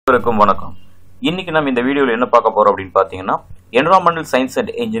அனைவருக்கும் வணக்கம். இன்னைக்கு நம்ம இந்த வீடியோல என்ன பார்க்க போறோம் அப்படினு பாத்தீங்கன்னா என்விரான்மெண்டல் சயின்ஸ்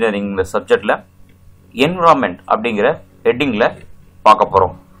அண்ட் இன்ஜினியரிங் சப்ஜெக்ட்ல என்விரான்மெண்ட் அப்படிங்கற ஹெட்டிங்ல பார்க்க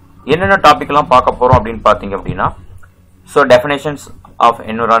போறோம். என்னென்ன டாபிக்லாம் பார்க்க போறோம் அப்படினு பாத்தீங்க அப்படினா definitions of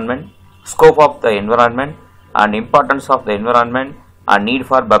environment, scope of the environment and importance of the environment and need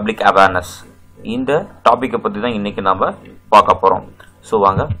for public awareness. இந்த டாபிக்கை பத்தி தான் இன்னைக்கு நாம பார்க்க போறோம். சோ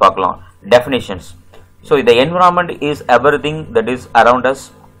வாங்க பார்க்கலாம். Definitions. So the environment is everything that is around us,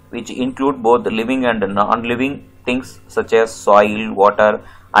 which include both living and non-living things such as soil, water,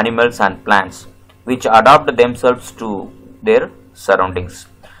 animals and plants, which adapt themselves to their surroundings.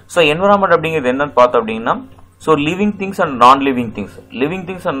 So environment அப்படிங்கிறது என்னன்னு பார்த்தோம் அப்படின்னா so living things and non-living things. Living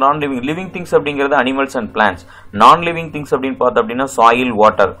things and non-living things அப்படிங்கிறது animals and plants. Non-living things அப்படின்னு பார்த்தோம் அப்படின்னா soil,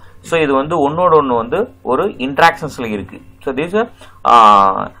 water. So இது வந்து ஒன்னோட ஒன்று வந்து ஒரு interactionsல இருக்கு. So these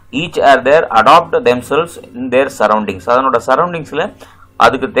each are there adopt themselves in their surroundings. அதனோட surroundingsல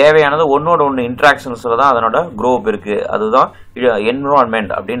அதுக்கு தேவையானது ஒன்னோட ஒன்று interactionsல தான் அதனோட growth இருக்கு. அதுதான் environment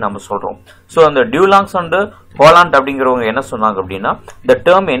அப்படின்னு நம்ம சொல்றோம். So அந்த டியூலாங்ஸ் அண்ட் ஹாலண்ட் அப்படிங்கிறவங்க என்ன சொன்னாங்க அப்படின்னா the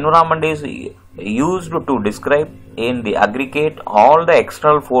term environment is used to describe in the aggregate all the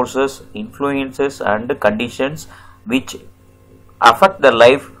external forces, influences and conditions which affect the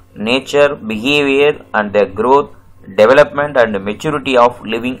life, nature, behavior and the growth, development and maturity of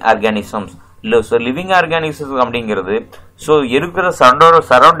living organisms. So living organisms அப்படிங்கிறது so இருக்கிற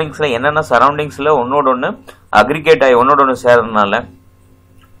சரௌண்டிங்ஸ்ல என்னென்ன சரௌண்டிங்ஸ்ல ஒன்னோட ஒன்று aggregate ஆகி ஒன்னோட ஒன்று சேர்றதுனால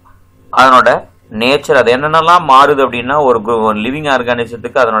அதனோட nature அது என்னென்னலாம் மாறுது அப்படின்னா ஒரு லிவிங்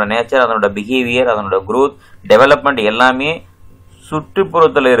ஆர்கானிசத்துக்கு அதனோட நேச்சர், அதனோட பிஹேவியர், அதனோட growth, டெவலப்மெண்ட் எல்லாமே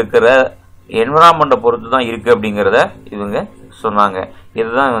சுற்றுப்புறத்தில் இருக்கிற என்விரான்மெண்ட்டை பொறுத்து தான் இருக்கு அப்படிங்கிறத இவங்க சொன்னாங்க.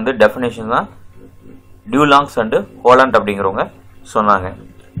 இதுதான் வந்து டெஃபினேஷன் தான் டியூலாங்ஸ் அண்ட் ஹாலண்ட் அப்படிங்கிறவங்க சொன்னாங்க.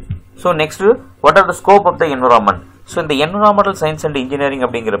 So next what are the scope of the environment. So இந்த என்விரான்மெண்டல் சயின்ஸ் அண்ட் இன்ஜினியரிங்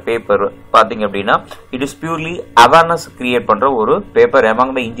அப்படிங்கிற பேப்பர் பார்த்தீங்க அப்படின்னா it is purely awareness create பண்ற ஒரு paper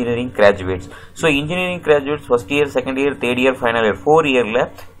among the engineering graduates. So engineering graduates first year, second year, third year, final year 4 இயர்ல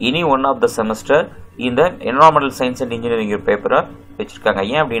இனி one of the semester இந்த environmental science and engineering பேப்பரை வச்சிருக்காங்க.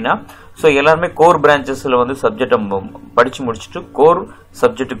 ஏன் அப்படின்னா ஸோ எல்லாருமே கோர் பிரான்ச்சஸ்ல வந்து சப்ஜெக்டை படிச்சு முடிச்சுட்டு கோர்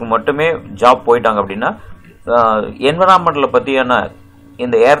சப்ஜெக்ட்டுக்கு மட்டுமே ஜாப் போயிட்டாங்க அப்படின்னா என்விரான்மெண்ட்ல பத்தியான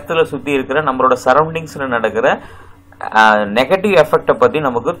இந்த எர்த்தில் சுத்தி இருக்கிற நம்மளோட சரௌண்டிங்ஸ்ல நடக்கிற நெகட்டிவ் எஃபெக்டை பத்தி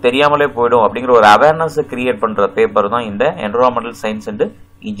நமக்கு தெரியாமலே போயிடும் அப்படிங்கிற ஒரு அவேர்னஸ் கிரியேட் பண்ற பேப்பர் தான் இந்த environmental science and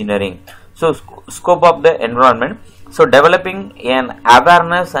engineering. So scope of the environment. So developing an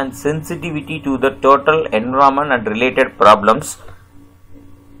awareness and sensitivity to the total environment and related problems,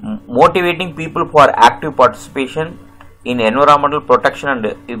 motivating people for active participation in environmental protection and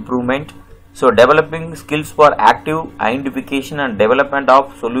improvement. So developing skills for active identification and development of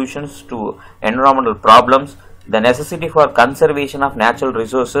solutions to environmental problems, the necessity for conservation of natural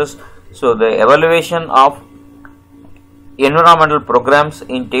resources. So the evaluation of environmental programs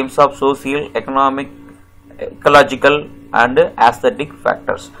in terms of social, economic, ecological and aesthetic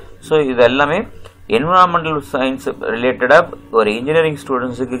factors. So இது எல்லாமே environmental science related ஒரு engineering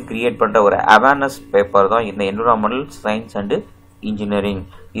students-க்கு create பண்ற ஒரு awareness paper தான் இந்த environmental science and engineering.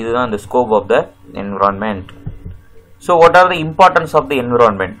 இதுதான் the scope of the environment. So what are the importance of the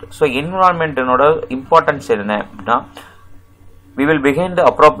environment? So environment னோட importance என்னன்னா we will begin to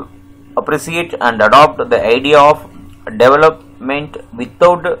appreciate and adopt the idea of development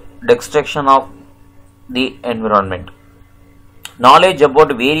without destruction of the environment. Knowledge about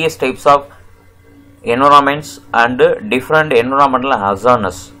various types of environments and different environmental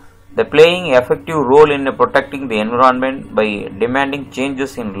hazards. The playing effective role in protecting the environment by demanding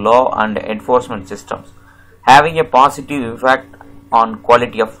changes in law and enforcement systems, having a positive effect on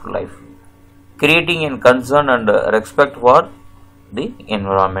quality of life, creating a concern and respect for the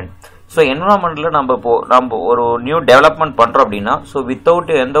environment. So என்விரான்மெண்ட்டில் நம்ம ஒரு new development பண்ணுறோம் அப்படின்னா so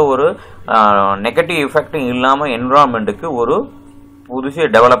without எந்த ஒரு negative எஃபெக்டும் இல்லாமல் என்விரான்மெண்ட்டுக்கு ஒரு புதுசு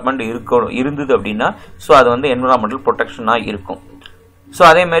development இருந்தது அப்படின்னா ஸோ அது வந்து என்விரான்மெண்டல் ப்ரொடெக்ஷனாக இருக்கும். ஸோ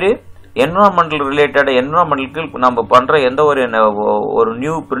அதேமாதிரி என்விரான்மெண்டல் ரிலேட்டட் என்விரான்மெண்டலுக்கு நம்ம பண்ணுற எந்த ஒரு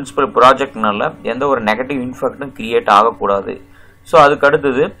நியூ பிரின்சிபல் ப்ராஜெக்ட்னால எந்த ஒரு நெகட்டிவ் இன்ஃபெக்டும் கிரியேட் ஆகக்கூடாது. ஸோ அதுக்கு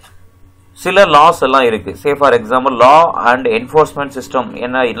அடுத்தது சில லாஸ் எல்லாம் இருக்கு. Say for example law and enforcement system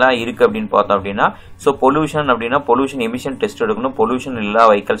என்ன எல்லாம் இருக்கு அப்படின்னு பார்த்தோம் அப்படின்னா ஸோ பொல்யூஷன் அப்படின்னா பொல்யூஷன் எமிஷன் டெஸ்ட் எடுக்கணும், பொல்யூஷன் இல்லா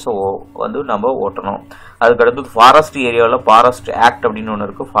வெஹிக்கல்ஸை வந்து நம்ம ஓட்டணும். அதுக்கு அடுத்தது ஃபாரஸ்ட் ஏரியாவில் ஃபாரஸ்ட் ஆக்ட் அப்படின்னு ஒன்று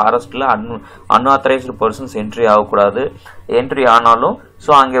இருக்கு. ஃபாரஸ்ட்ல அன்ஆத்தரைஸ்டு பர்சன்ஸ் என்ட்ரி ஆகக்கூடாது, என்ட்ரி ஆனாலும்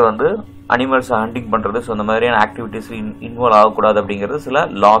ஸோ அங்கே வந்து அனிமல்ஸ் ஹண்டிங் பண்றது ஸோ இந்த மாதிரியான ஆக்டிவிட்டிஸ் இன்வால்வ் ஆகக்கூடாது அப்படிங்கிறது சில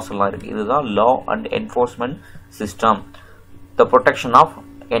லாஸ் எல்லாம் இருக்கு. இதுதான் law and enforcement system, the protection of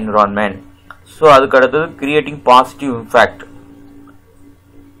environment. So அதுக்கு அடுத்தது creating positive impact.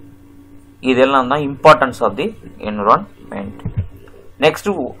 இதெல்லாம் தான் importance of the environment. Next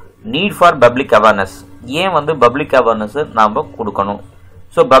need for public awareness. ஏன் வந்து பப்ளிக் அவேர்னஸ் நாம கொடுக்கணும்?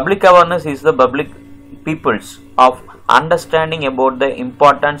 So public awareness is the public peoples of understanding about the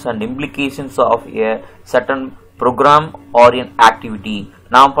importance and implications of a certain program R N activity.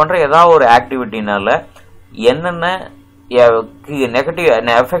 நாம் பண்ற ஏதாவது ஒரு ஆக்டிவிட்டினால என்னென்ன negative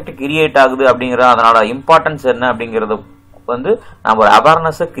effect create ஆகுது அப்படிங்கிற அதனோட இம்பார்ட்டன்ஸ் என்ன அப்படிங்கறது வந்து நம்ம ஒரு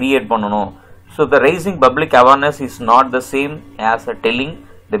அவேர்னஸை கிரியேட் பண்ணணும். So the rising public awareness is not the same as telling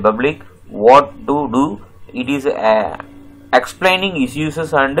the public what to two. It is explaining its uses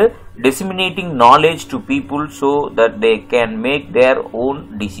and disseminating knowledge to people so that they can make their own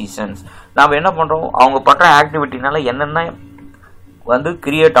decisions. நாம என்ன பண்றோம், அவங்க பண்ற ஆக்டிவிட்டினால என்னென்ன வந்து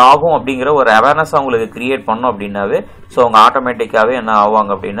create ஆகும் அப்படிங்கிற ஒரு அவேர்னஸ் அவங்களுக்கு கிரியேட் பண்ணோம் அப்படின்னாவே ஸோ அவங்க ஆட்டோமேட்டிக்காவே என்ன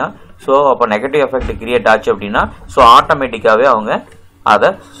ஆவாங்க அப்படின்னா ஸோ அப்போ நெகட்டிவ் எஃபெக்ட் கிரியேட் ஆச்சு அப்படின்னா ஸோ ஆட்டோமேட்டிக்காவே அவங்க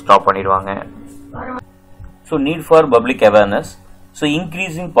அதை ஸ்டாப் பண்ணிடுவாங்க. So need for public awareness. So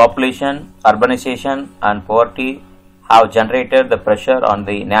increasing population, urbanisation and poverty have generated the pressure on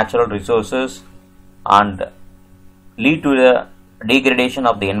the natural resources and lead to the degradation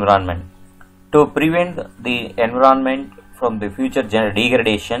of the environment. To prevent the environment from the future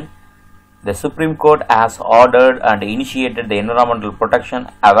degradation, the Supreme Court has ordered and initiated the environmental protection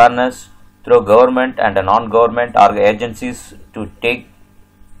awareness through government and non-government agencies to take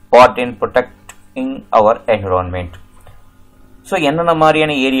part in protecting our environment. So என்னென்ன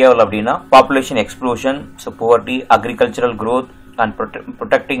மாதிரியான ஏரியாவில் அப்படின்னா population explosion, so poverty, agricultural growth and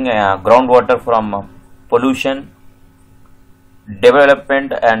protecting groundwater from pollution,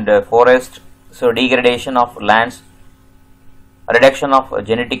 development and forest, so degradation of lands, reduction of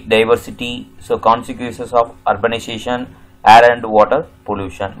genetic diversity, so consequences of urbanization, air and water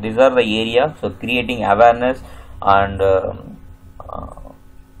pollution. These are the areas, so creating awareness and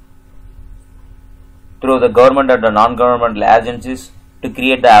through the government and the non-governmental agencies to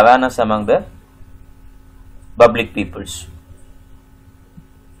create the awareness among the public peoples.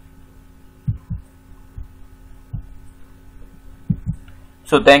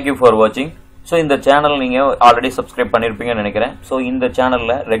 So thank you for watching. So இந்த channel நீங்க already subscribe பண்ணிருப்பீங்கன்னு நினைக்கிறேன். So இந்த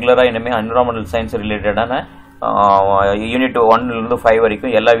சேனல்ல ரெகுலரா இனிமே environmental science ரிலேட்டடான unit 1 இருந்து 5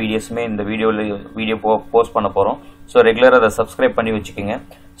 வரைக்கும் எல்லா வீடியோஸுமே இந்த வீடியோ போஸ்ட் பண்ண போறோம். ஸோ ரெகுலரா அதை சப்ஸ்கிரைப் பண்ணி வச்சுக்கோங்க.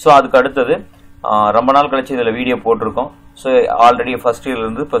 ஸோ அதுக்கு அடுத்தது ரொம்ப நாள் கழிச்சு இதில் வீடியோ போட்டிருக்கோம். ஸோ ஆல்ரெடி ஃபர்ஸ்ட்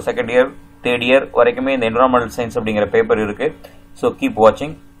இயர்லேருந்து இப்போ செகண்ட் இயர், தேர்ட் இயர் வரைக்குமே இந்த என்விரான்மெண்டல் சயின்ஸ் அப்படிங்கிற பேப்பர் இருக்கு. ஸோ கீப்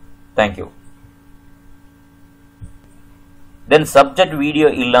வாட்சிங். தேங்க்யூ. தென் சப்ஜெக்ட் வீடியோ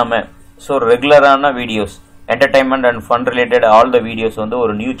இல்லாமல் so ரெகுலரான videos, entertainment and fun related all the videos வந்து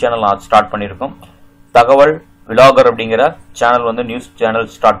ஒரு நியூ சேனல் ஸ்டார்ட் பண்ணியிருக்கோம். தகவல் விலாகர் அப்படிங்கிற சேனல் வந்து நியூஸ் சேனல்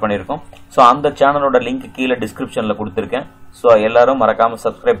ஸ்டார்ட் பண்ணியிருக்கோம். ஸோ அந்த சேனலோட லிங்க் கீழே டிஸ்கிரிப்ஷனில் கொடுத்துருக்கேன். ஸோ எல்லாரும் மறக்காமல்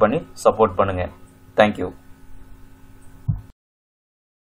சப்ஸ்கிரைப் பண்ணி சப்போர்ட் பண்ணுங்கள். தேங்க்யூ.